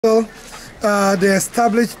They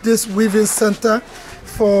established this weaving center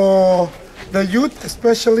for the youth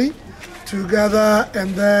especially to gather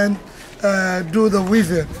and then do the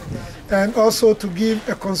weaving, and also to give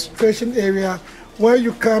a concentration area where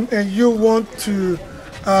you come and you want to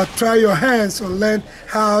try your hands or learn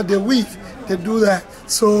how they weave. They do that.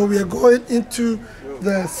 So we are going into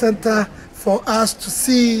the center for us to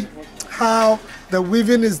see how the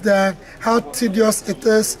weaving is done, how tedious it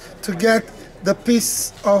is to get the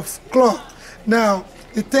piece of cloth. Now,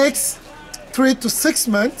 it takes 3 to 6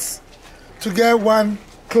 months to get one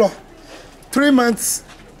cloth. 3 months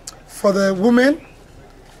for the women,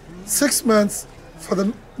 6 months for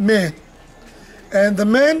the men. And the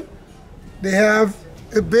men, they have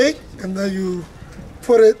a bag, and then you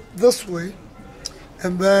put it this way,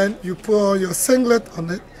 and then you put your singlet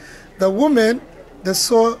on it. The women, they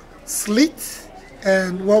sew slit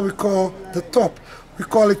and what we call the top. We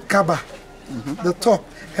call it kaba, the top.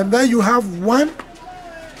 And then you have one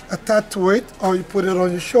attached to it, or you put it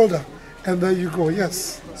on your shoulder, and then you go,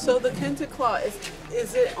 yes. So the kente cloth,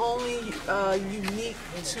 is it only unique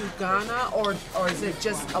to Ghana, or is it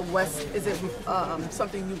just a West, is it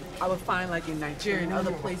something I would find like in Nigeria and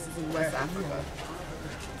other places in West Africa?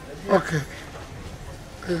 Okay.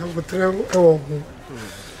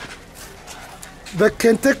 The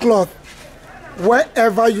kente cloth,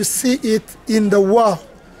 wherever you see it in the world,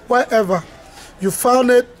 wherever, you found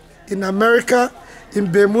it in America,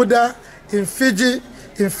 in Bermuda, in Fiji,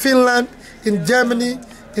 in Finland, in Germany,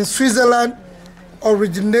 in Switzerland,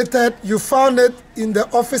 originated. You found it in the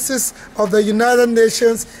offices of the United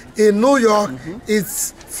Nations in New York.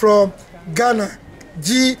 It's from Ghana,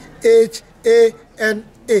 G-H-A-N-A,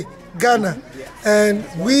 Ghana. And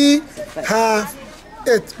we have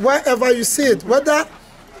it wherever you see it, whether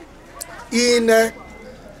in a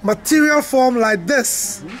material form like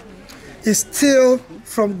this, is still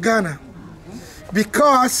from Ghana.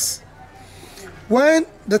 Because when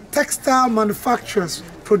the textile manufacturers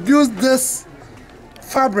produce this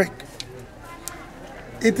fabric,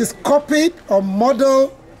 it is copied or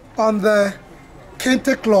modeled on the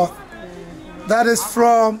kente cloth that is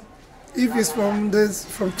from, if it's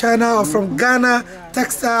from China or from Ghana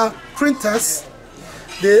textile printers.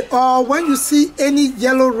 They all, when you see any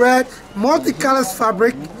yellow, red, multicolored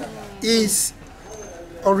fabric, is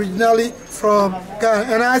originally from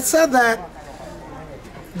Ghana. And I said that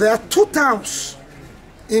there are 2 towns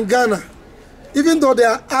in Ghana, even though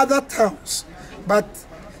there are other towns, but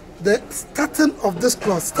the starting of this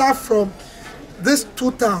cloth starts from these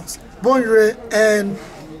 2 towns, Bonwire and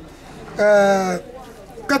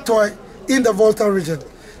Gyaahadze in the Volta region.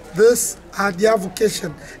 These are their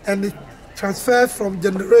vocation, and it transfers from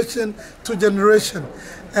generation to generation.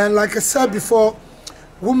 And like I said before,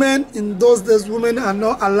 women in those days, women are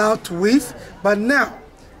not allowed to weave, but now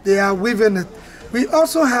they are weaving it. We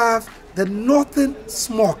also have the northern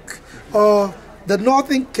smock, or the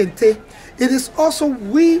northern kente. It is also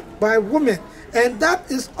weaved by women, and that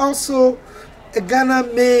is also a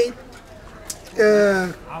Ghana-made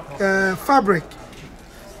fabric.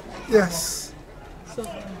 Yes. So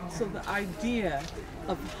the idea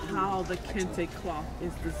of how the kente cloth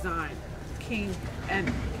is designed came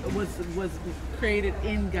and was created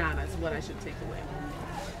in Ghana is what I should take away.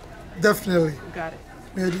 Definitely. Got it.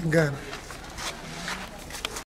 Made in Ghana.